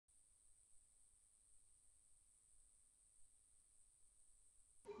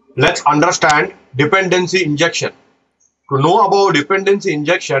Let's understand dependency injection. To know about dependency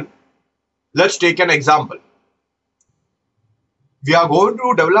injection, let's take an example. We are going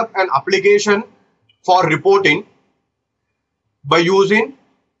to develop an application for reporting by using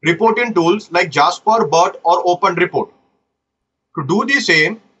reporting tools like Jasper, BERT or OpenReport. To do the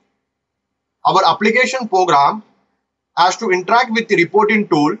same, our application program has to interact with the reporting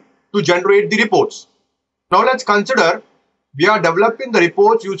tool to generate the reports. Now let's consider we are developing the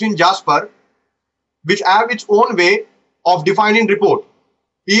reports using Jasper, which have its own way of defining report.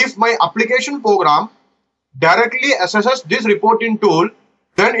 If my application program directly accesses this reporting tool,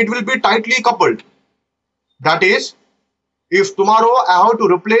 then it will be tightly coupled. That is, if tomorrow I have to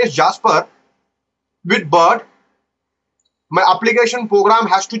replace Jasper with BERT, my application program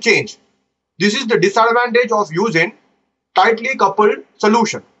has to change. This is the disadvantage of using tightly coupled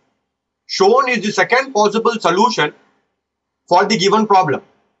solution. Shown is the second possible solution for the given problem.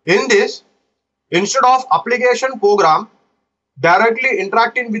 In this, instead of application program directly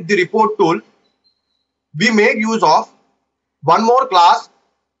interacting with the report tool, we make use of one more class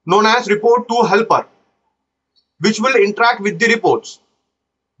known as report tool helper, which will interact with the reports.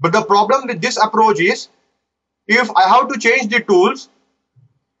 But the problem with this approach is, if I have to change the tools,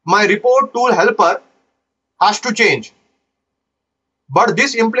 my report tool helper has to change. But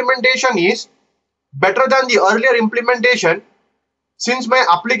this implementation is better than the earlier implementation since my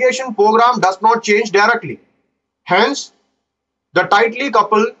application program does not change directly. Hence, the tightly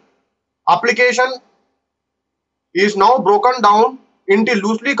coupled application is now broken down into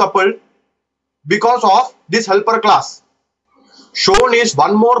loosely coupled because of this helper class. Shown is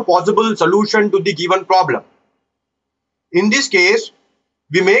one more possible solution to the given problem. In this case,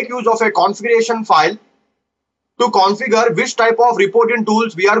 we make use of a configuration file to configure which type of reporting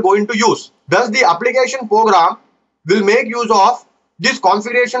tools we are going to use. Thus, the application program will make use of this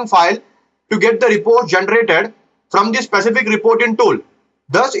configuration file to get the report generated from the specific reporting tool.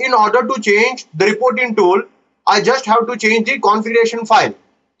 Thus, in order to change the reporting tool, I just have to change the configuration file.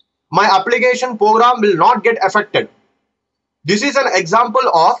 My application program will not get affected. This is an example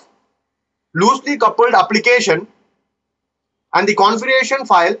of loosely coupled application, and the configuration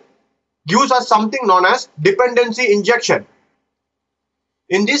file gives us something known as dependency injection.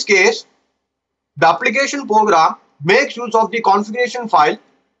 In this case, the application program makes use of the configuration file,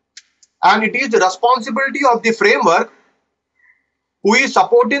 and it is the responsibility of the framework who is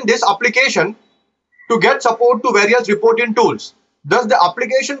supporting this application to get support to various reporting tools. Thus, the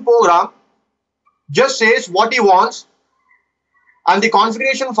application program just says what he wants, and the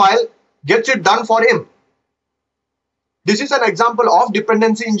configuration file gets it done for him. This is an example of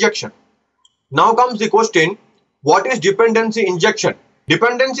dependency injection. Now comes the question, what is dependency injection?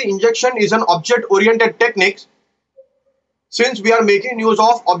 Dependency injection is an object-oriented technique since we are making use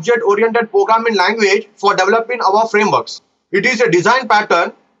of object-oriented programming language for developing our frameworks. It is a design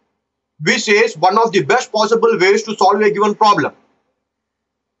pattern which says one of the best possible ways to solve a given problem.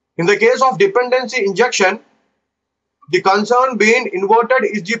 In the case of dependency injection, the concern being inverted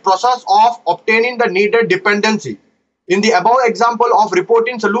is the process of obtaining the needed dependency. In the above example of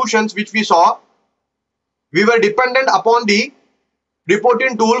reporting solutions which we saw, we were dependent upon the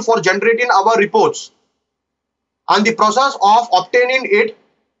reporting tool for generating our reports, and the process of obtaining it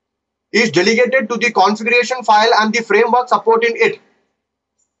is delegated to the configuration file and the framework supporting it.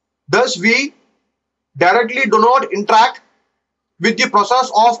 Thus, we directly do not interact with the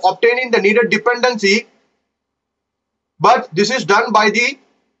process of obtaining the needed dependency, but this is done by the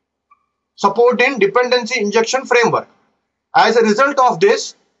supporting dependency injection framework. As a result of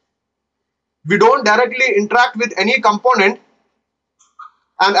this, we don't directly interact with any component,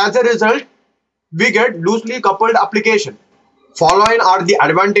 and as a result, we get loosely coupled application. Following are the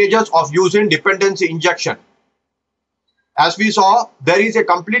advantages of using dependency injection. As we saw, there is a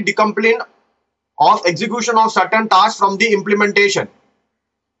complete decoupling of execution of certain tasks from the implementation.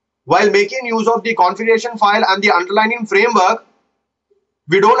 While making use of the configuration file and the underlying framework,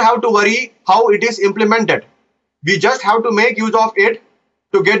 we don't have to worry how it is implemented. We just have to make use of it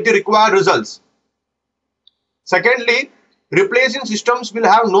to get the required results. Secondly, replacing systems will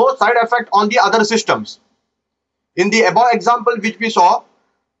have no side effect on the other systems. In the above example which we saw,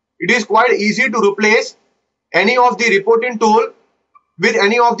 it is quite easy to replace any of the reporting tool with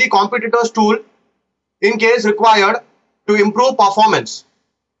any of the competitors' tool in case required to improve performance.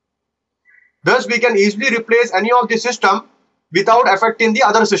 Thus, we can easily replace any of the system without affecting the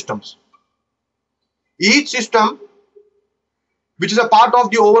other systems. Each system, which is a part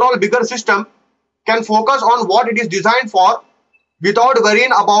of the overall bigger system, can focus on what it is designed for without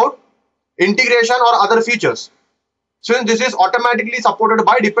worrying about integration or other features. since this is automatically supported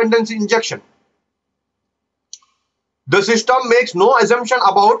by dependency injection. The system makes no assumption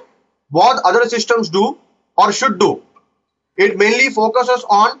about what other systems do or should do. It mainly focuses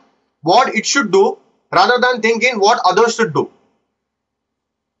on what it should do rather than thinking what others should do.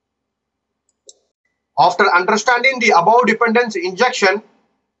 After understanding the above dependency injection,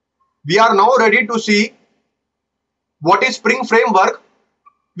 we are now ready to see what is Spring framework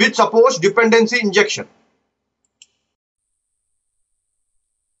which supports dependency injection.